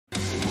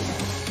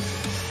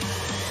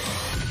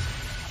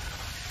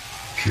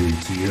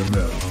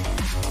JTMM.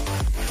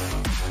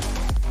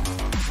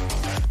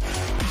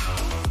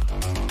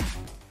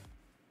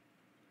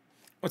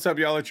 What's up,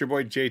 y'all? It's your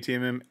boy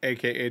JTMM,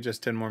 aka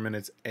Just 10 More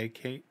Minutes,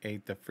 aka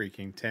The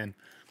Freaking 10.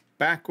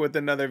 Back with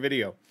another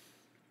video.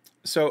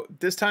 So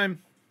this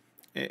time,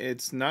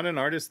 it's not an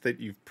artist that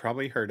you've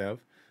probably heard of.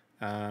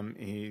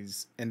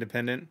 He's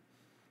independent,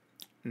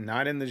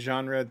 not in the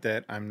genre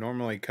that I'm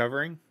normally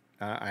covering.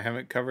 I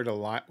haven't covered a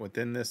lot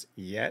within this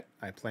yet.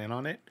 I plan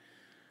on it.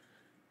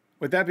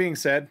 With that being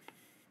said,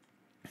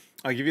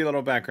 I'll give you a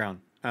little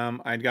background.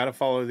 I'd got a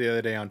follow the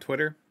other day on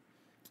Twitter,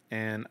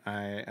 and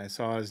I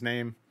saw his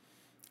name,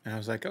 and I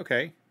was like,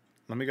 okay,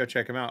 let me go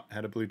check him out.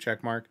 Had a blue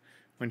check mark.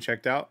 When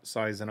checked out,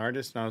 saw he's an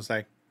artist, and I was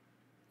like,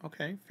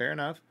 okay, fair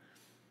enough.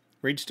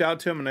 Reached out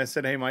to him, and I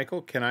said, hey,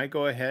 Michael, can I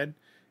go ahead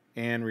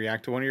and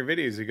react to one of your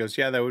videos? He goes,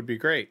 yeah, that would be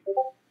great.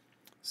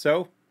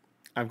 So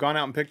I've gone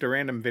out and picked a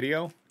random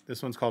video.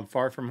 This one's called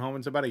Far From Home.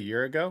 It's about a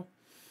year ago.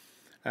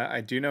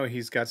 I do know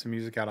he's got some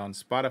music out on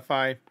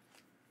Spotify.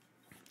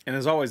 And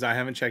as always, I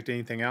haven't checked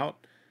anything out.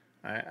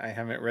 I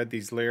haven't read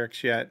these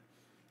lyrics yet.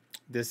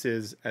 This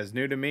is as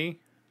new to me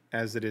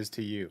as it is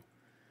to you.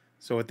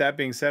 So with that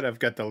being said, I've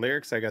got the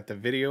lyrics, I got the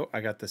video,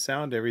 I got the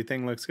sound.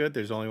 Everything looks good.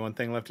 There's only one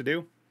thing left to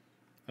do.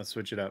 Let's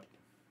switch it up.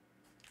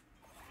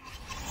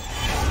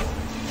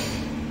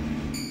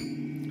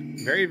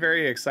 Very,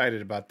 very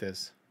excited about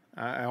this.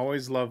 I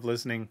always love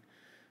listening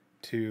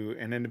to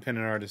an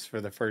independent artist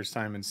for the first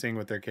time and seeing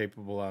what they're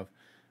capable of.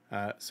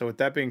 So with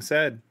that being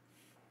said,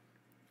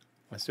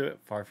 let's do it.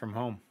 Far From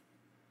Home.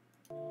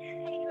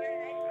 Hey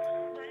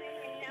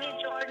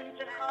Jordan,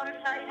 just calling to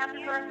tell you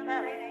happy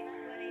birthday.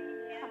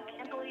 I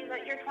can't believe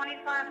that you're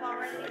 25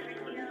 already.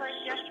 Seems like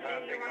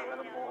yesterday you were a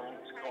little boy.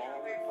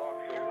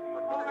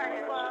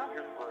 Alright, well,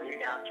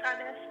 I'll try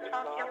to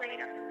talk to you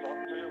later.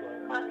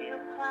 Love you.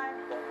 Bye.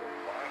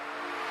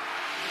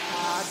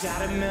 I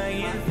got a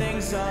million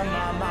things on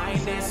my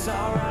mind, it's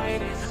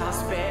alright. I'll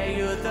spare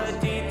you the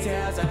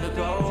details. I could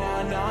go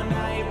on all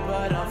night,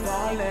 but I'm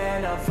falling.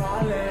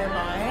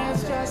 My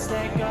hands just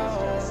let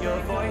go. Your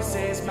voice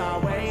is my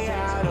way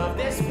out of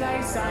this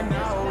place, I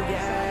know,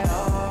 yeah.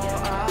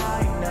 Oh,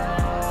 I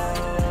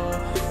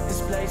know.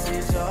 This place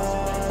is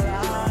all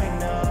I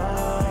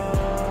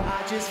know.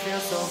 I just feel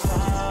so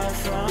far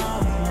from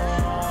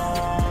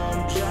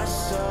home.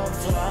 Just so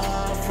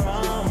far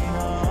from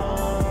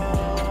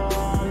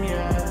home,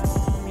 yeah.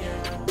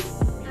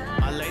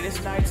 My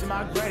latest nights are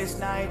my greatest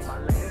nights.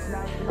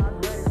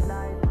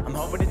 I'm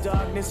hoping the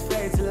darkness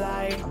fades to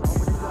light.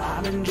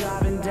 I've been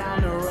driving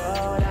down the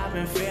road, I've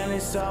been feeling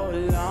so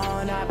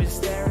alone. I've been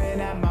staring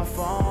at my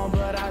phone,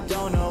 but I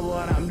don't know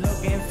what I'm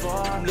looking for.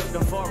 I'm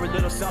looking for a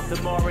little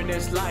something more in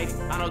this life.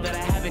 I know that I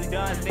haven't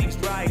done things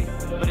right,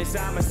 but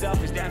inside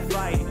myself is that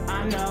fight.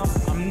 I know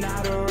I'm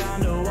not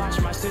around to watch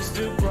my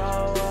sister grow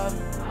up.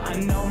 I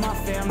know my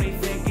family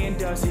thinking,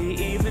 does he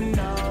even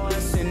know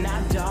us? And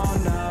I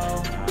don't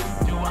know.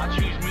 Do I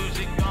choose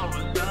music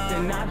over love?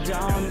 And I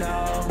don't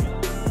know.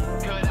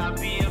 Could I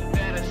be a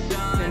better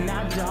son? And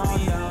I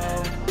don't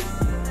know.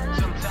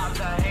 Sometimes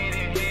I hate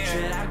it here.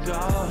 Should I go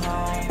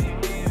home?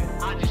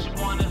 I just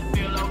wanna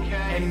feel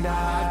okay. And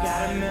I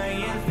got a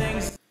million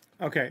things.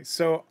 Okay,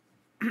 so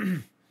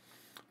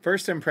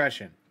first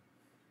impression.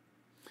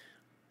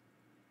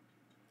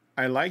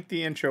 I like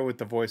the intro with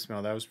the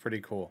voicemail. That was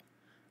pretty cool.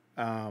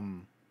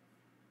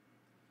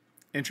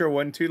 Intro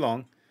wasn't too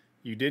long.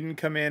 You didn't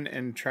come in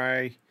and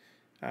try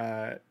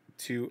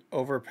to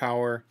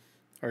overpower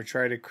or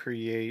try to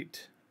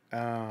create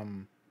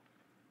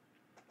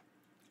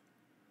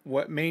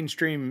what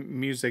mainstream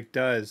music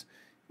does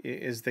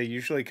is they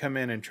usually come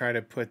in and try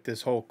to put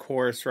this whole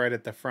chorus right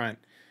at the front.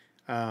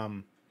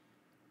 And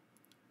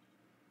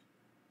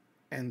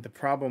the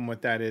problem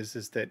with that is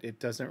that it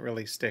doesn't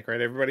really stick,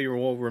 right? Everybody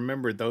will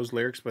remember those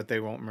lyrics, but they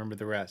won't remember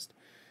the rest.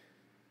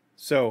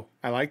 So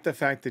I like the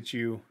fact that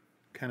you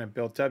kind of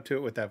built up to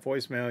it with that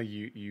voicemail.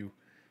 You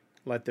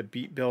let the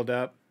beat build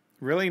up.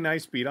 Really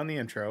nice beat on the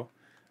intro.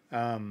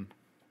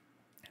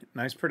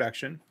 Nice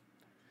production.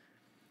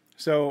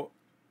 So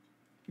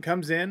it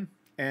comes in,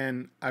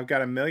 and I've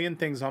got a million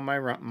things on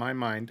my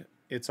mind.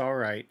 It's all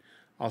right.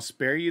 I'll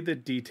spare you the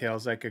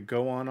details. I could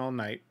go on all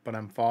night, but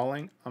I'm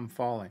falling.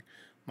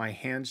 My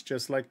hands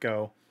just let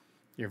go.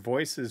 Your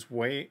voice is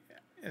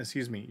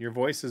your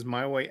voice is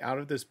my way out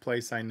of this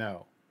place, I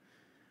know.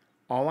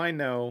 All I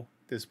know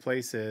this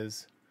place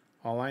is,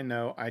 all I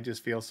know, I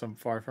just feel so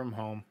far from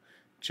home.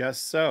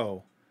 Just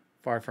so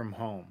far from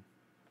home.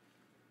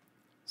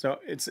 So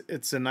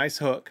it's a nice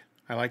hook.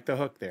 I like the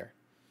hook there.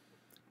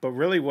 But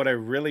really what I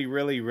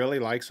really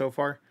like so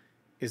far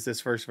is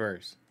this first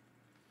verse.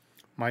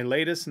 My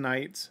latest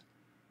nights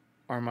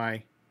are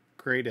my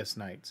greatest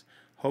nights.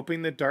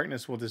 Hoping the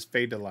darkness will just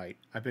fade to light.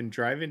 I've been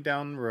driving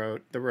down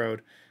the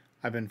road.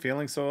 I've been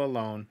feeling so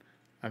alone.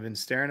 I've been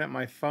staring at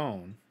my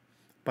phone,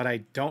 but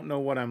I don't know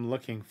what I'm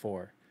looking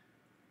for.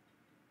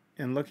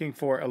 And looking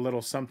for a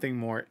little something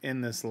more in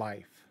this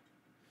life.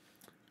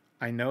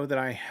 I know that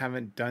I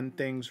haven't done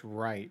things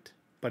right,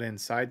 but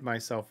inside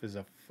myself is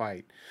a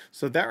fight.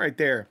 So that right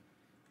there,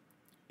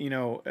 you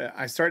know,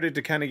 I started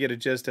to kind of get a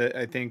gist,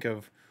 I think,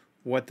 of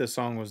what the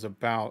song was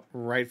about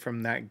right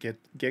from that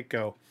get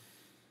go,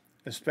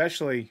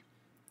 especially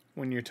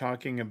when you're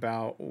talking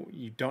about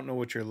you don't know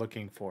what you're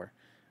looking for,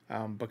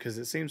 because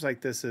it seems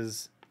like this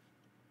is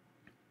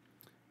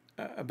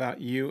about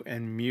you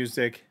and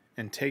music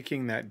and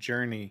taking that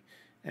journey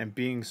and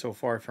being so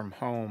far from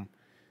home,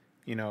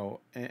 you know,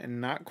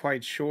 and not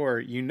quite sure.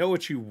 You know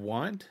what you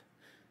want,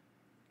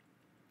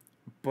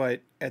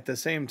 but at the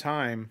same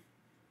time,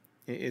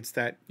 it's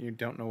that you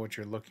don't know what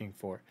you're looking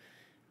for.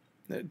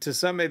 To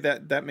some,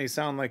 that may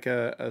sound like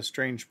a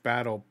strange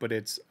battle, but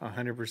it's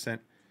 100%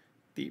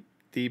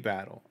 the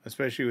battle,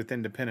 especially with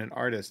independent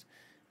artists.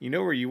 You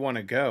know where you want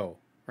to go,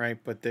 right?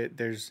 But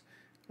there's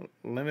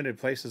limited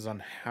places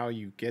on how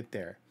you get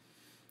there.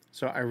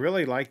 So I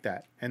really like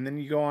that. And then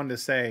you go on to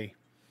say,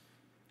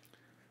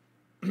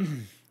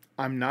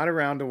 I'm not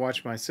around to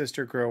watch my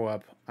sister grow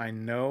up. I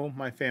know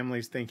my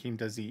family's thinking,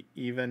 does he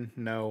even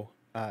know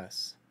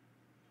us?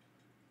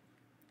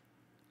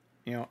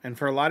 You know, and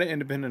for a lot of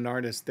independent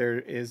artists, there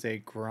is a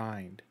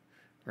grind,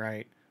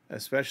 right?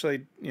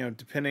 Especially, you know,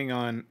 depending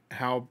on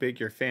how big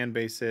your fan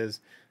base is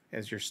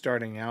as you're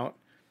starting out,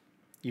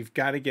 you've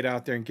got to get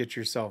out there and get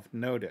yourself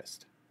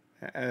noticed.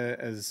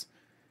 As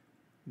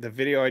the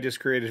video I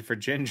just created for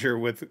Ginger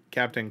with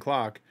Captain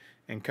Clock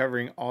and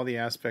covering all the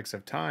aspects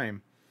of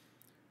time,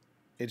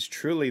 it's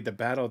truly the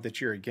battle that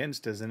you're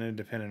against as an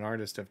independent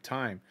artist of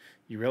time.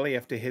 You really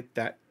have to hit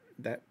that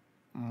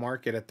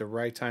market at the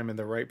right time in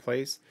the right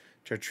place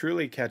to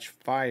truly catch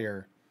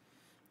fire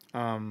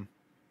on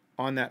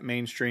that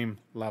mainstream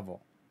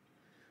level.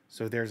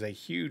 So there's a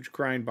huge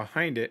grind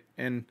behind it.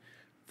 And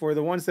for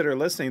the ones that are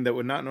listening that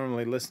would not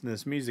normally listen to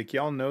this music,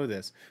 y'all know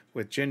this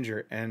with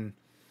Ginger and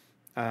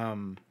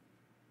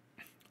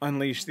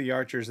Unleash the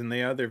Archers and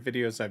the other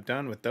videos I've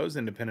done with those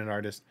independent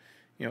artists.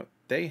 You know,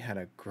 they had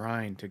a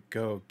grind to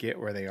go get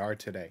where they are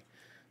today.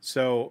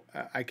 So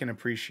I can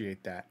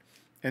appreciate that.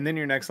 And then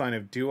your next line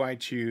of, do I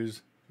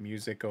choose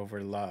music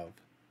over love?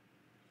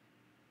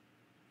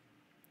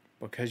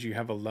 Because you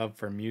have a love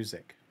for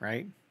music,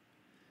 right?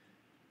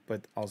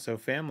 But also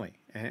family.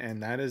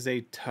 And that is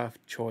a tough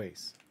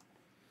choice.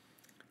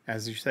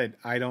 As you said,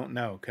 I don't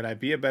know. Could I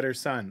be a better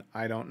son?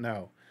 I don't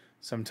know.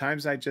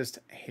 Sometimes I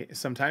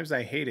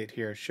hate it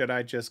here. Should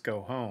I just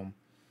go home?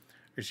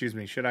 Or excuse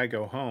me, should I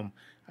go home?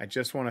 I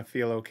just want to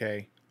feel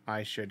okay.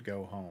 I should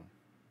go home.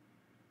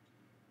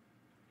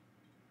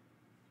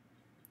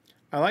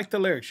 I like the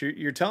lyrics.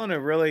 You're telling a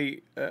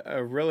really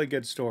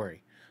good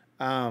story.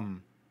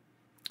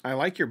 I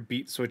like your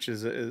beat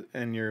switches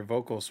and your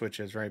vocal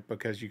switches, right?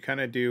 Because you kind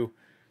of do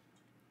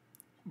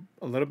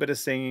a little bit of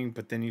singing,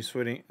 but then you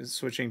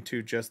switching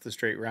to just the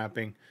straight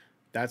rapping.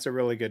 That's a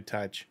really good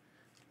touch.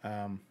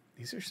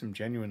 These are some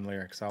genuine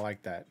lyrics. I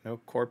like that. No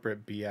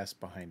corporate BS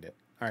behind it.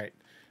 All right,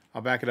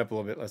 I'll back it up a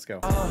little bit. Let's go.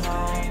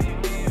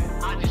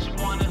 I just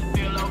wanna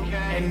feel okay.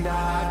 And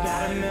I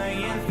got a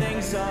million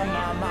things on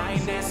my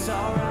mind, it's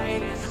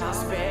alright. I'll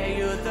spare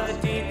you the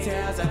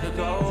details. I could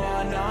go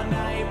on all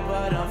night,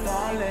 but I'm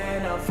falling.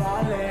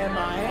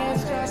 My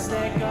hands just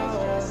let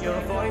go. Your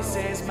voice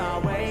is my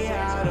way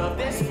out of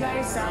this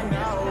place, I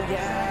know,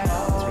 yeah.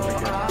 That's really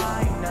good.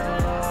 I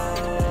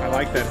know. I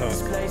like that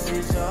This hook. place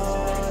is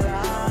all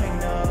I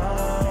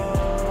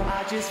know.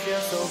 I just feel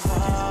so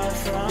far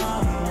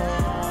from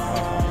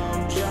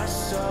home,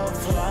 just so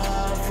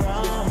far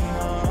from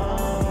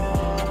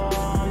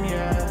home,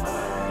 yeah.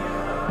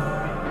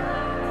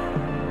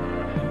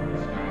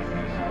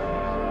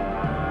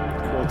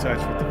 Cool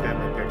touch with the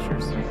family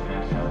pictures.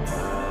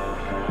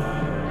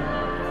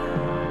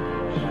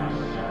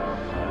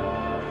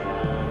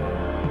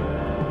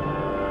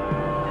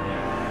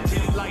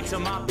 Lights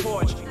on my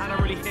porch. I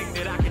don't really think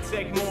that I could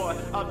take more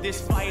of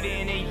this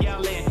fighting and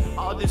yelling,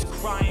 all this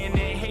crying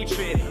and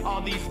hatred,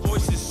 all these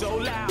voices so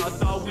loud.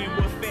 Thought we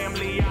were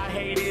family, I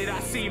hate it. I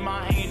see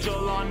my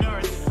angel on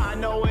earth. I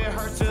know it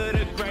hurts to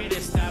the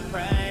greatest. I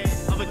pray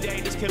of a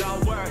day this could all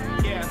work,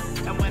 yeah.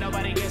 And when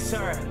nobody gets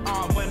hurt,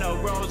 when a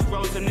rose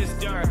grows in this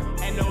dirt,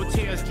 and no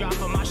tears drop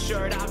on my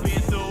shirt. I've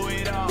been through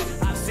it all.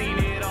 I've seen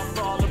it all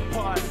fall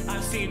apart.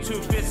 I've seen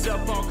two fists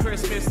up on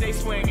Christmas, they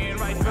swinging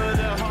right for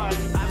the heart.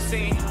 I've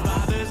seen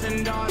fathers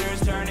and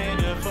daughters turn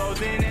into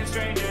foes and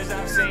strangers.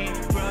 I've seen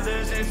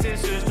brothers and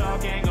sisters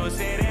talk and go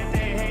say that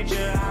they hate you.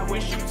 I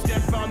wish you'd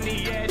step from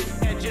the edge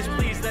and just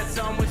please let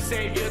someone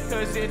save you,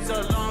 cause it's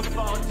a long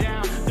fall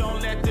down.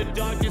 Don't let the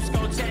darkness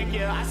go take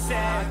you. I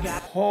said,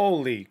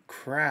 Holy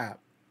crap.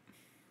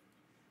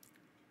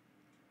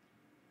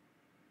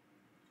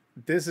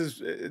 This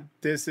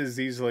is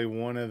easily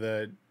one of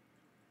the,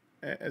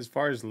 as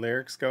far as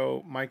lyrics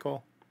go,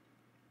 Michael,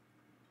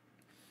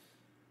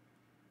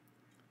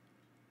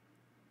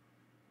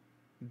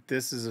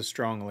 this is a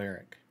strong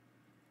lyric.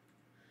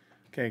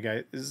 Okay,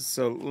 guys,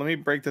 so let me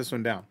break this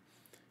one down.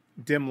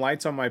 Dim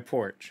lights on my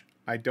porch.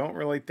 I don't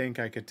really think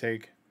I could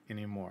take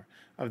any more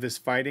of this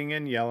fighting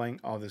and yelling,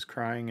 all this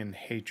crying and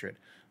hatred,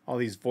 all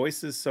these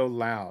voices so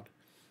loud.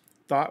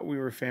 Thought we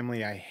were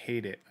family, I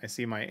hate it. I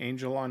see my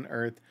angel on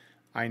earth.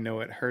 I know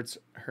it hurts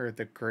her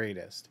the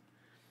greatest.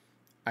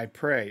 I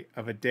pray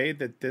of a day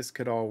that this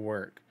could all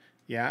work.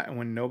 Yeah, and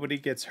when nobody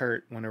gets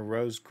hurt, when a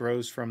rose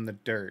grows from the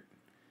dirt,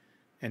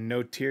 and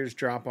no tears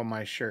drop on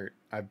my shirt.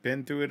 I've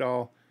been through it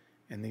all,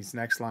 and these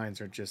next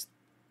lines are just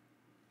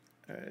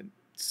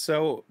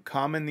so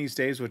common these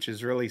days, which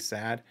is really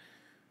sad,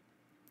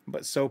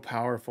 but so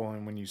powerful.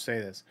 And when you say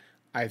this,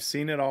 I've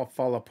seen it all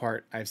fall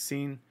apart. I've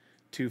seen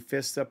two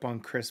fists up on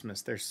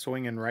Christmas. They're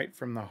swinging right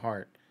from the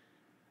heart.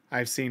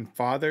 I've seen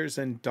fathers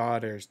and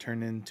daughters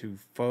turn into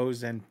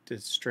foes and to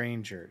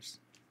strangers.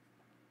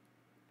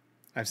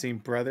 I've seen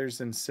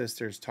brothers and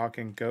sisters talk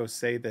and go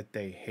say that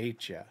they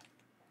hate ya.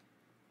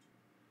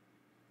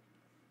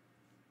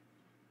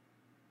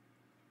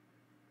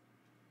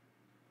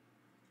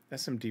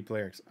 That's some deep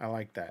lyrics. I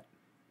like that.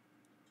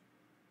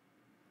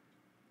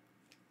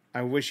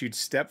 I wish you'd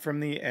step from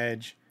the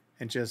edge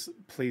and just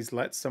please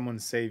let someone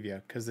save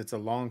you, because it's a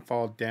long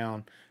fall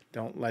down.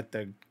 Don't let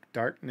the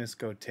darkness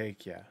go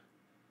take you.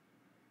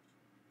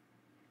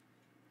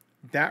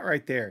 That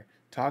right there,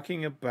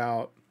 talking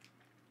about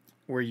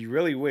where you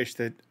really wish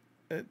that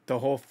the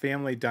whole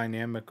family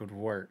dynamic would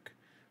work,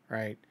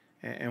 right?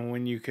 And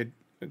when you could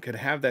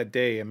have that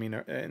day, I mean,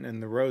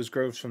 and the rose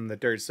grows from the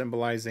dirt,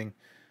 symbolizing,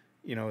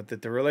 you know,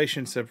 that the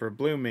relationships are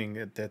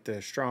blooming, that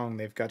they're strong,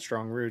 they've got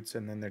strong roots,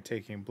 and then they're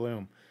taking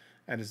bloom.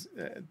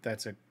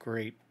 That's a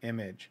great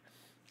image.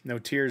 No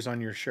tears on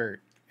your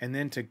shirt. And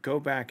then to go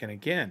back, and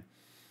again,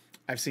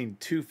 I've seen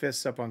two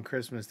fists up on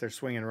Christmas, they're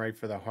swinging right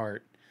for the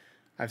heart.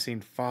 I've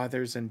seen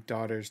fathers and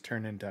daughters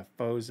turn into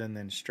foes and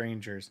then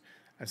strangers.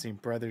 I've seen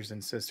brothers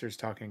and sisters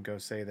talk and go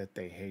say that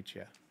they hate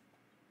you.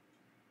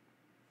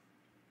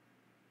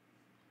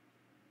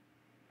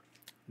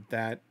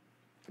 That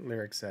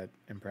lyric set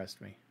impressed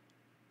me.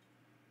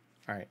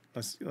 All right,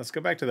 let's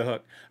go back to the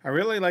hook. I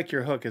really like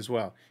your hook as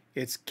well.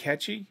 It's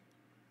catchy.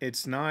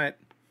 It's not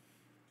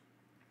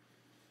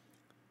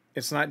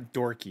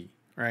dorky,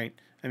 right?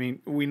 I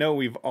mean, we know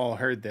we've all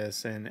heard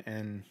this,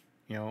 and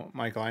you know,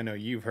 Michael, I know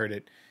you've heard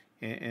it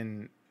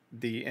in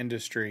the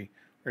industry,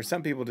 where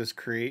some people just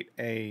create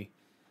a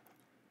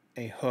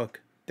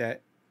hook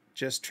that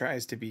just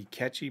tries to be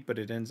catchy, but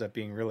it ends up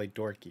being really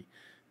dorky.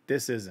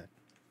 This isn't.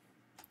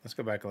 Let's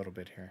go back a little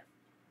bit here.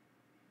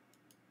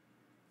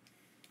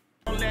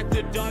 Don't let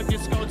the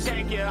darkness go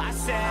take you. I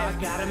said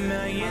I got a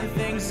million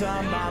things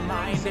on my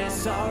mind.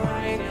 It's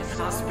alright,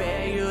 I'll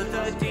spare you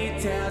the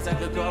details. I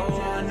could go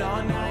on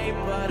all night,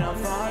 but I'm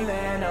falling.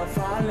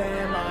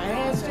 My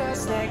hands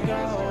just let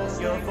go.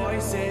 Your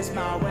voice is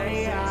my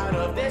way out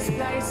of this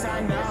place. I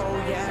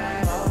know,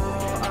 yeah.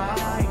 Oh,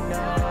 I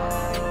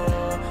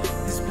know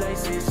this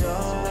place is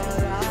all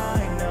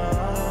I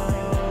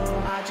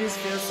know. I just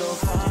feel so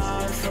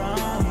far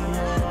from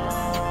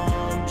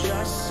home,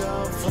 just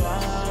so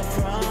far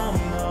from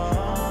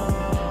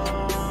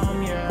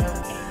home,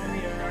 yeah.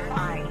 I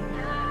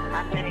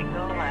let it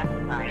go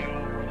last night.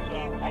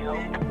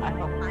 I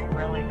hope I'm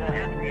really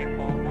good.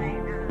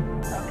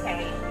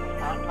 Okay,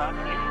 I'll talk to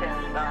you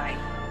soon. Bye.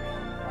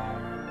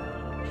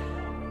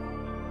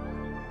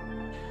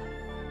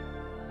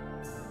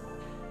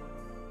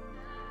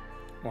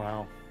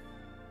 Wow.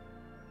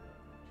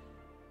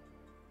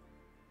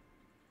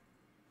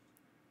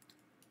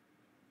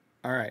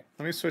 All right,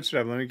 let me switch it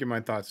up. Let me give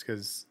my thoughts,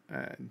 because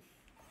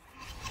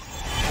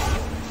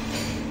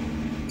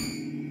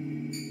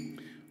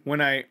when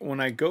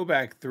I go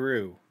back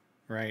through,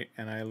 right,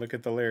 and I look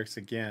at the lyrics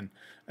again,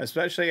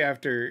 especially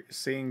after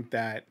seeing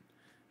that,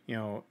 you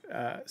know,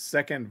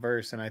 second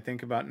verse, and I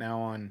think about now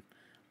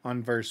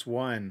on verse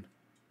 1,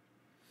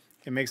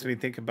 it makes me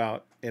think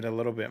about it a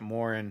little bit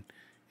more,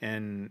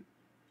 and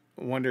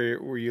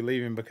wonder, were you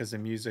leaving because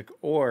of music,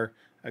 or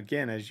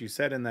again, as you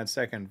said in that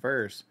second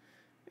verse,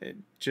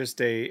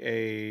 just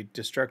a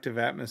destructive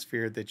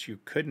atmosphere that you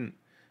couldn't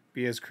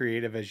be as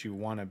creative as you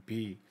want to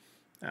be.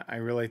 I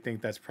really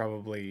think that's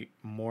probably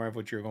more of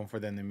what you're going for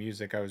than the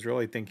music. I was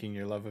really thinking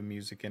your love of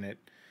music and it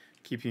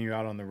keeping you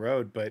out on the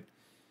road, but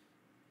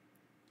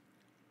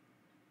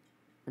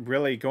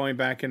really going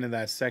back into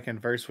that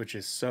second verse, which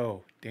is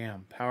so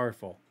damn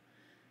powerful,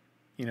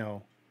 you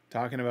know,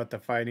 talking about the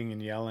fighting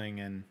and yelling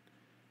and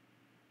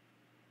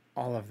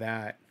all of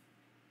that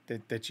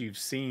you've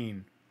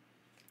seen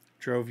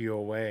drove you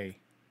away,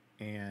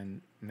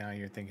 and now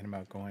you're thinking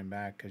about going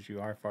back because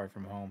you are far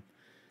from home.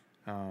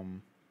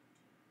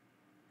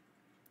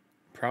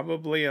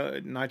 Probably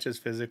not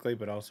just physically,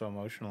 but also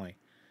emotionally.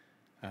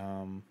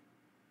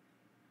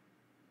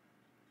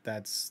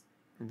 That's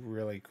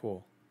really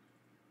cool.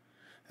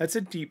 That's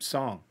a deep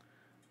song.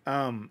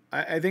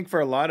 I think for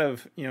a lot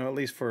of, you know, at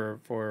least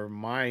for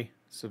my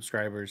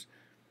subscribers,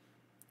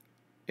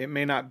 it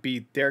may not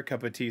be their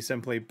cup of tea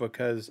simply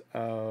because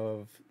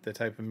of the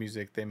type of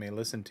music they may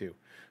listen to.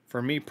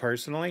 For me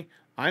personally,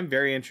 I'm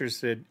very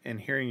interested in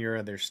hearing your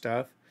other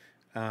stuff,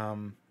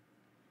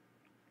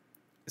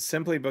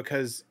 simply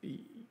because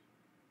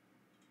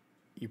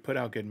you put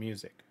out good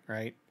music,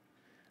 right?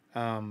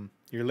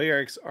 Your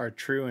lyrics are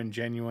true and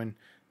genuine.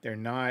 They're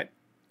not,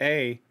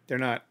 I'm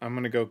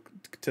going to go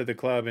to the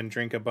club and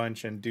drink a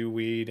bunch and do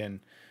weed and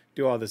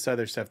do all this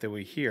other stuff that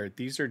we hear.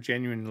 These are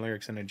genuine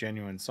lyrics in a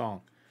genuine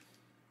song.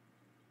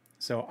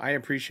 So I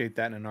appreciate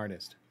that in an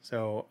artist.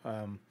 So,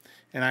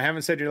 and I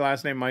haven't said your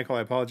last name, Michael.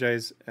 I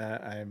apologize.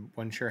 I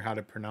wasn't sure how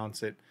to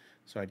pronounce it,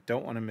 so I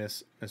don't want to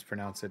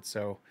mispronounce it.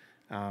 So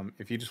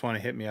if you just want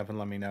to hit me up and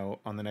let me know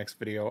on the next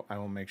video, I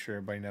will make sure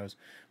everybody knows.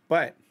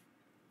 But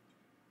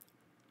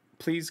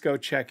please go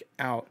check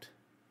out,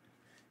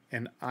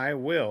 and I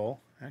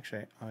will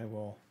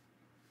go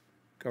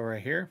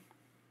right here.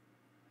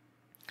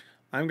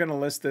 I'm going to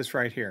list this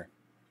right here.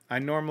 I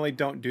normally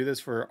don't do this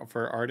for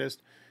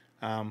artists,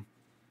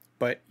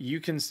 but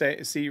you can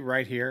see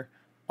right here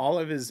all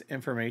of his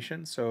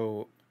information.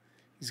 So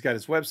he's got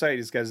his website,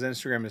 he's got his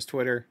Instagram, his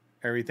Twitter,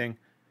 everything.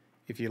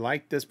 If you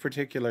like this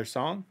particular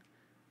song,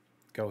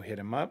 go hit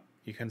him up.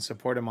 You can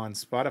support him on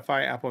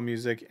Spotify, Apple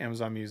Music,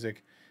 Amazon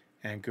Music,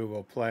 and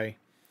Google Play.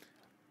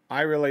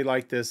 I really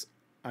like this.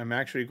 I'm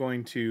actually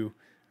going to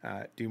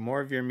do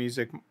more of your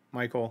music,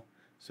 Michael.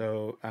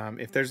 So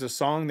if there's a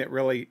song that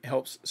really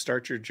helps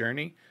start your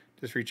journey,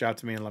 just reach out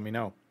to me and let me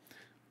know.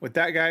 With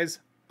that, guys,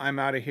 I'm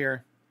out of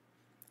here.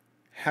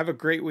 Have a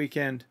great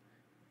weekend.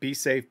 Be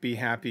safe, be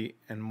happy,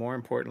 and more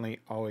importantly,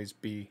 always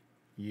be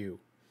you.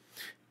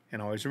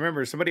 And always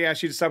remember, somebody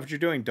asks you to stop what you're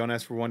doing. Don't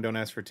ask for 1, don't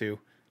ask for 2,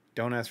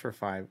 don't ask for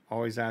 5.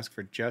 Always ask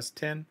for just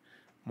 10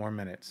 more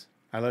minutes.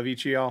 I love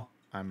each of y'all.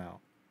 I'm out.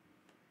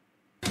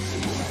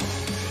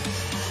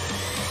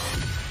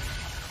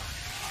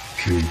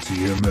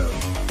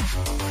 JTMM.